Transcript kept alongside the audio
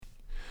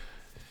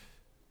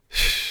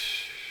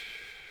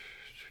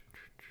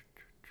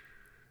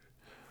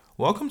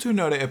Welcome to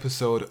another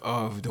episode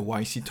of the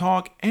YC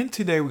Talk, and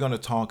today we're going to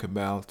talk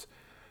about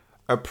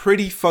a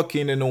pretty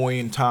fucking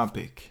annoying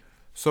topic.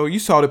 So you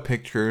saw the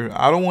picture.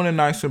 I don't want a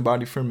nicer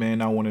body for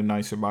men. I want a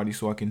nicer body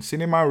so I can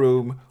sit in my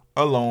room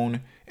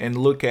alone and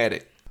look at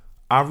it.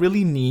 I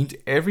really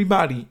need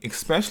everybody,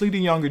 especially the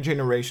younger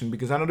generation,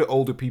 because I know the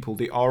older people,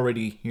 they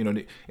already,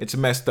 it's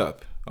messed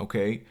up,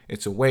 okay?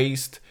 It's a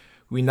waste.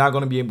 We're not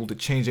going to be able to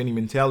change any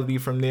mentality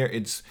from there.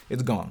 It's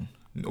gone.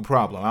 No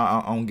problem.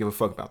 I don't give a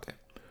fuck about that.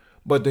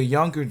 But the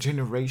younger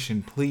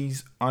generation,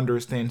 please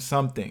understand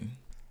something.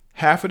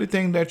 Half of the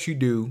thing that you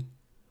do,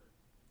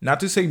 not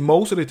to say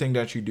most of the thing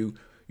that you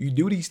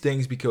do these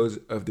things because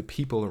of the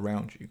people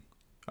around you.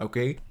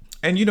 Okay?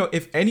 And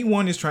if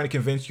anyone is trying to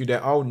convince you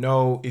that, oh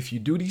no, if you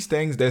do these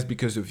things, that's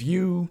because of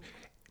you,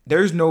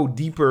 there's no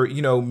deeper,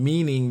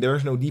 meaning,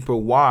 there's no deeper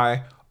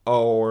why,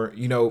 or,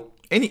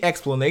 any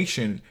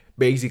explanation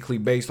basically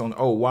based on,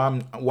 oh, why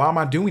am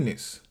I doing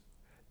this?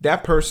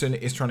 That person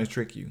is trying to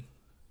trick you.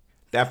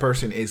 That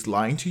person is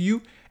lying to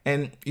you,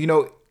 and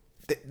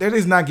that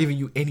is not giving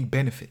you any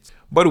benefits.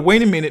 But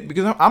wait a minute,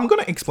 because I'm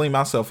gonna explain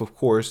myself, of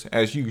course,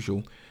 as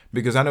usual,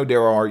 because I know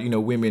there are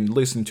women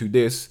listening to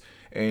this,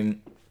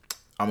 and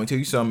I'm gonna tell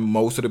you something.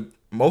 Most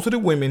of the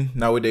women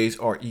nowadays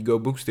are ego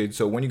boosted.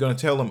 So when you're gonna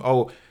tell them,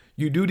 oh,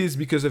 you do this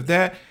because of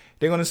that,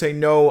 they're gonna say,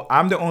 no,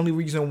 I'm the only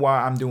reason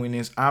why I'm doing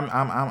this. I'm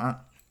a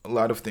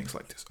lot of things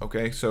like this.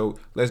 Okay, so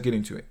let's get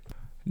into it.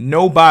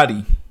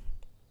 Nobody.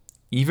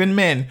 Even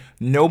men,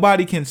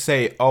 nobody can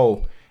say,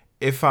 oh,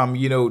 if I'm,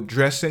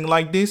 dressing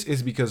like this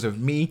is because of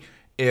me.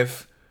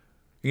 If,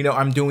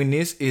 I'm doing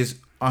this is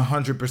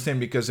 100%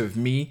 because of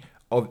me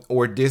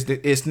or this.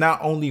 It's not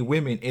only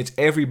women, it's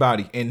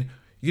everybody. And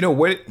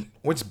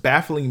what's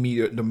baffling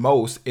me the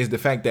most is the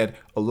fact that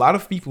a lot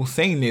of people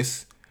saying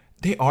this,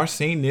 they are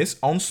saying this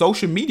on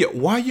social media.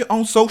 Why are you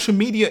on social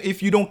media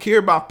if you don't care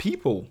about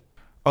people?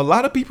 A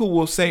lot of people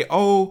will say,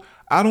 oh,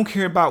 I don't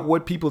care about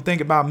what people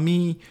think about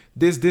me,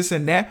 this,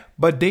 and that,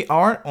 but they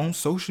are on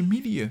social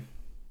media.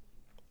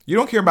 You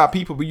don't care about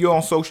people, but you're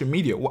on social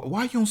media.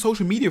 Why are you on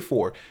social media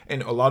for?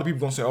 And a lot of people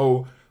going to say,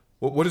 oh,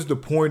 what is the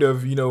point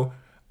of,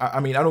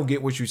 I don't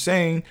get what you're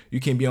saying. You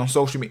can't be on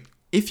social media.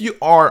 If you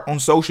are on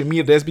social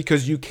media, that's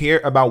because you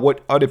care about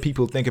what other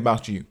people think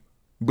about you.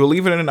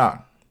 Believe it or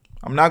not.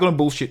 I'm not going to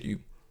bullshit you.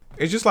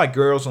 It's just like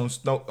girls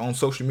on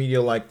social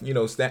media, like,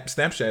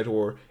 Snapchat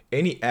or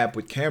any app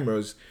with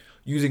cameras,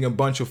 using a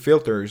bunch of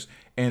filters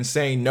and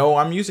saying, no,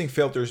 I'm using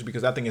filters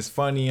because I think it's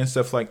funny and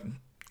stuff like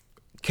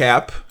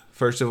cap.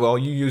 First of all,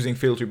 you using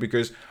filter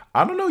because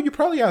I don't know, you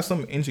probably have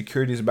some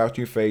insecurities about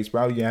your face.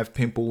 Probably you have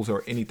pimples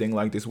or anything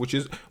like this, which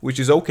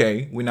is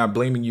okay. We're not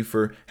blaming you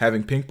for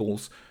having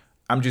pimples.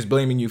 I'm just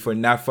blaming you for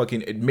not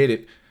fucking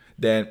admitting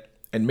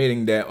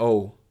that,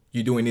 oh,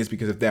 you're doing this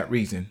because of that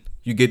reason.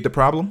 You get the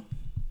problem?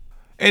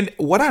 And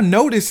what I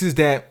notice is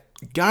that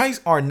guys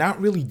are not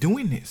really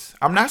doing this.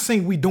 I'm not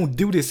saying we don't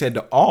do this at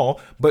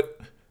all, but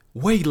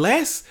way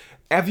less.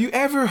 Have you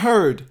ever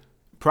heard?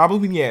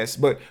 Probably yes,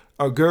 but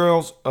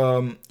girls,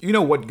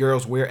 what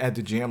girls wear at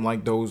the gym,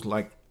 like those,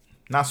 like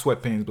not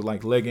sweatpants, but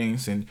like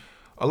leggings and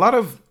a lot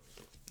of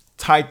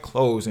tight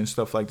clothes and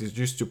stuff like this,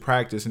 just to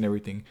practice and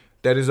everything.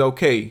 That is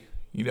okay,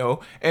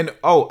 And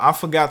oh, I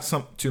forgot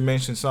to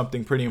mention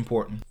something pretty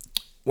important.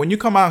 When you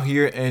come out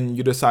here and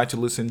you decide to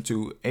listen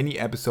to any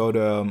episode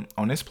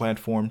on this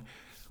platform,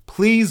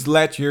 please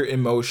let your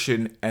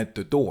emotion at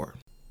the door.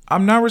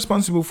 I'm not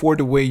responsible for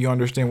the way you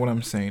understand what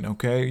I'm saying,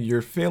 okay?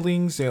 Your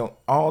feelings and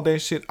all that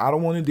shit, I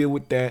don't want to deal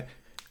with that.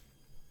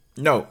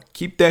 No,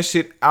 keep that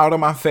shit out of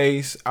my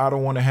face. I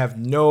don't want to have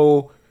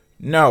no.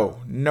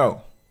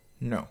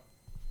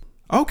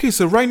 Okay,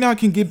 so right now I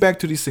can get back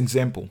to this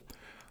example.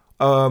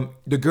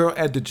 The girl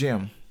at the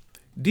gym.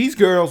 These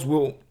girls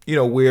will,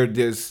 wear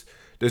this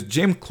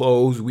gym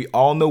clothes. We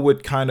all know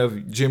what kind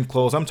of gym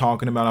clothes I'm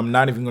talking about. I'm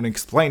not even going to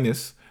explain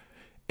this.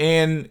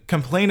 And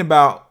complain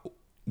about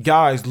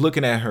guys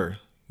looking at her,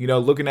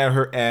 looking at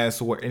her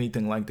ass or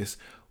anything like this.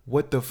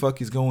 What the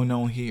fuck is going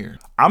on here?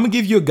 I'm going to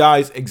give you a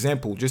guy's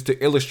example just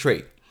to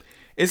illustrate.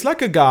 It's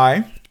like a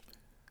guy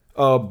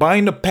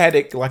buying a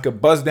paddock, like a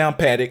buzz down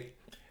paddock,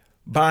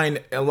 buying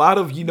a lot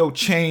of,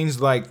 chains,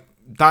 like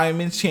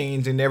diamond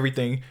chains and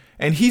everything.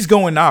 And he's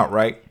going out,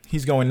 right?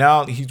 He's going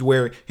out. He's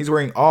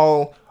wearing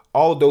all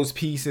of those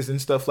pieces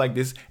and stuff like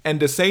this. And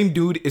the same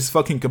dude is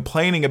fucking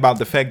complaining about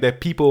the fact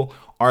that people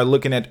are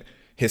looking at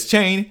his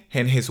chain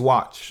and his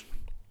watch.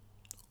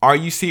 Are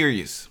you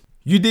serious?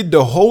 You did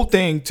the whole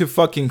thing to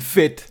fucking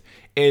fit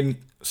in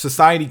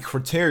society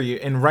criteria.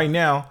 And right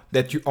now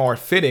that you are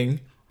fitting,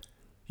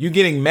 you're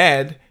getting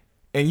mad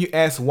and you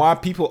ask why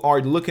people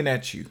are looking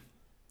at you.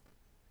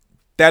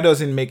 That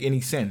doesn't make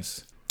any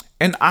sense.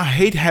 And I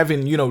hate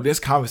having,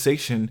 this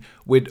conversation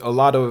with a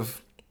lot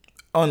of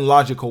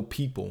unlogical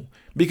people,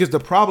 because the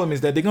problem is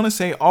that they're going to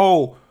say,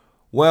 oh,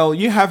 well,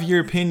 you have your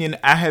opinion,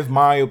 I have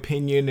my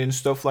opinion and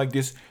stuff like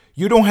this.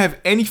 You don't have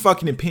any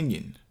fucking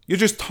opinion. You're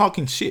just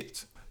talking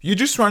shit. You're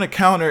just trying to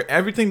counter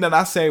everything that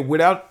I say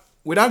without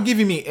without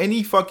giving me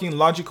any fucking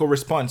logical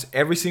response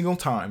every single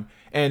time,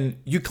 and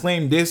you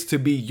claim this to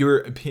be your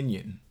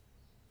opinion.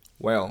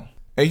 Well,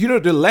 and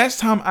the last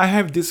time I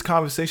have this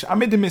conversation, I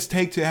made the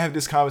mistake to have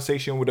this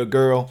conversation with a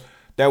girl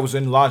that was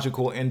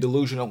illogical and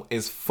delusional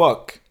as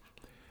fuck.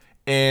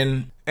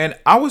 And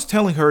I was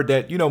telling her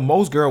that,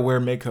 most girls wear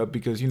makeup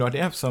because, they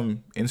have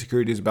some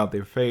insecurities about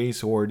their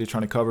face, or they're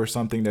trying to cover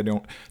something that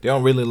they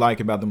don't really like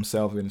about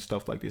themselves and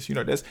stuff like this.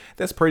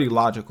 That's pretty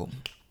logical.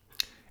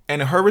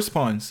 And her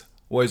response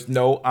was,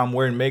 no, I'm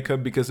wearing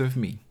makeup because of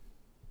me.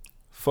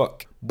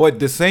 Fuck. But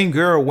the same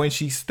girl, when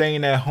she's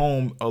staying at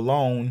home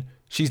alone,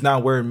 she's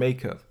not wearing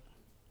makeup.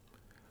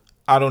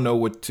 I don't know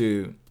what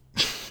to...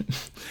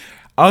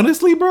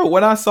 Honestly, bro,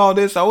 when I saw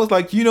this, I was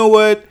like, you know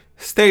what?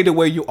 Stay the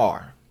way you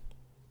are.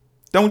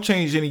 Don't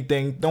change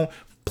anything.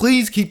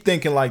 Please keep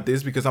thinking like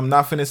this, because I'm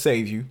not finna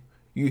save you.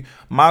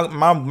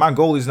 My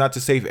goal is not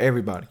to save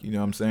everybody. You know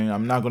what I'm saying?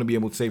 I'm not going to be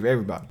able to save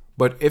everybody.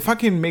 But if I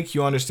can make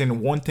you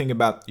understand one thing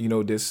about,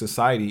 this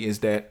society, is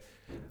that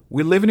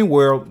we live in a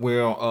world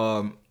where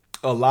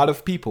a lot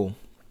of people,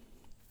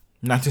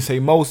 not to say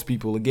most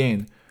people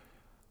again,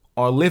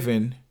 are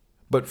living.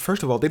 But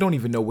first of all, they don't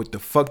even know what the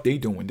fuck they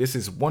doing. This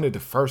is one of the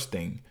first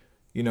thing.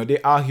 They're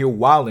out here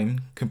wilding,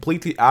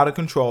 completely out of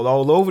control,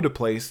 all over the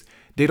place.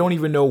 They don't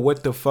even know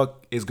what the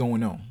fuck is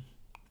going on.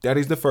 That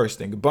is the first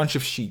thing. A bunch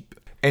of sheep.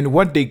 And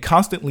what they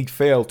constantly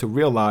fail to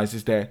realize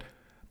is that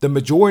the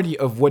majority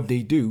of what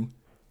they do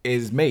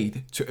is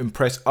made to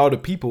impress other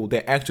people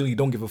that actually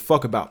don't give a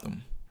fuck about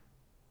them.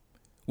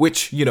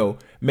 Which,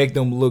 make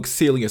them look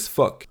silly as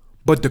fuck.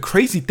 But the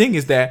crazy thing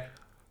is that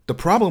the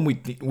problem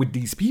with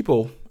these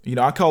people,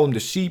 I call them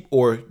the sheep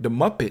or the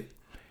Muppet,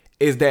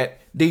 is that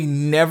they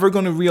never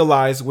going to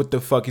realize what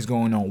the fuck is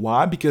going on.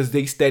 Why? Because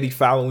they steady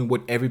following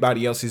what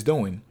everybody else is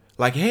doing.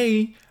 Like,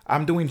 hey,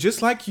 I'm doing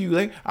just like you.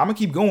 Like, I'm going to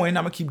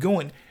keep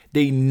going.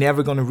 They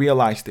never going to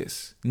realize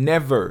this.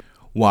 Never.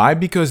 Why?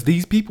 Because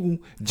these people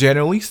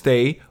generally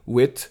stay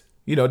with,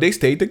 they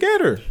stay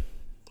together.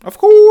 Of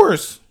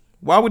course.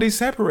 Why would they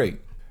separate?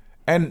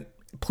 And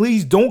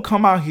please don't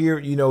come out here,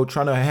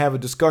 trying to have a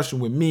discussion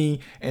with me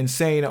and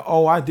saying,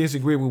 oh, I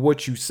disagree with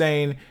what you're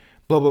saying.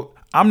 Blah, blah.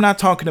 I'm not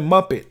talking to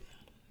Muppet.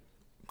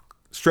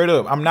 Straight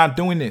up, I'm not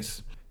doing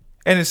this.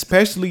 And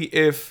especially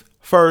if,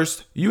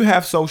 first, you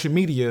have social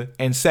media,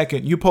 and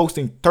second, you're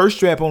posting thirst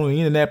trap on the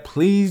internet,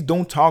 please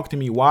don't talk to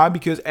me. Why?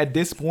 Because at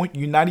this point,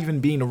 you're not even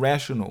being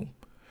rational.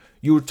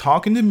 You're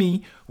talking to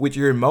me with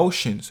your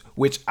emotions,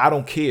 which I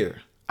don't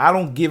care. I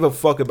don't give a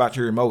fuck about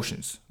your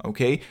emotions,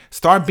 okay?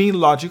 Start being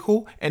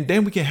logical, and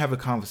then we can have a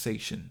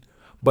conversation.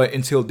 But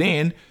until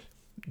then,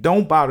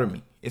 don't bother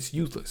me. It's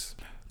useless.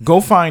 Go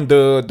find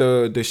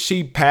the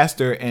sheep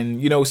pastor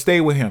and,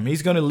 stay with him.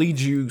 He's going to lead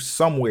you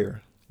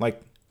somewhere,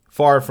 like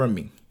far from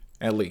me,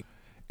 at least.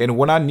 And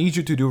what I need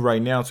you to do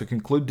right now to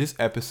conclude this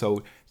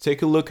episode,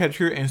 take a look at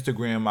your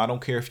Instagram. I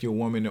don't care if you're a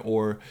woman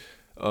or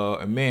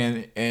a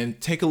man, and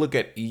take a look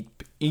at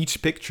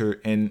each picture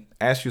and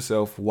ask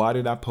yourself, why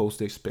did I post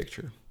this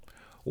picture?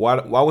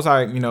 Why was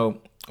I,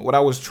 what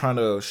I was trying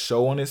to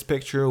show on this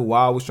picture,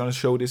 why I was trying to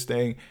show this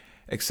thing,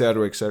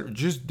 etc., etc.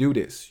 Just do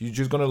this. You're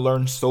just going to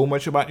learn so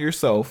much about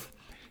yourself,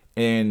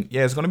 and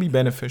yeah, it's going to be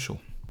beneficial.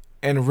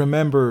 And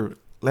remember,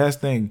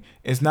 last thing,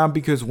 it's not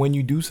because when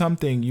you do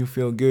something you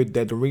feel good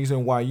that the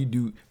reason why you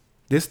do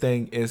this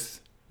thing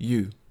is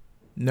you.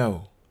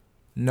 No.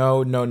 You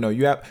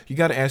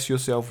got to ask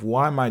yourself,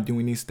 why am I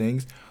doing these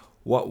things?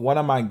 What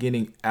am I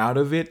getting out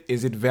of it?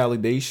 Is it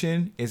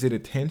validation? Is it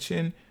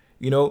attention?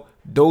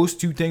 Those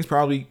two things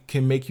probably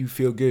can make you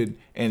feel good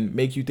and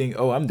make you think,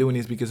 oh, I'm doing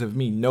this because of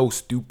me. No,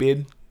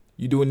 stupid.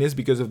 You're doing this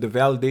because of the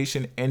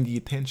validation and the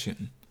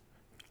attention.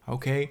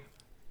 Okay?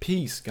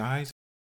 Peace, guys.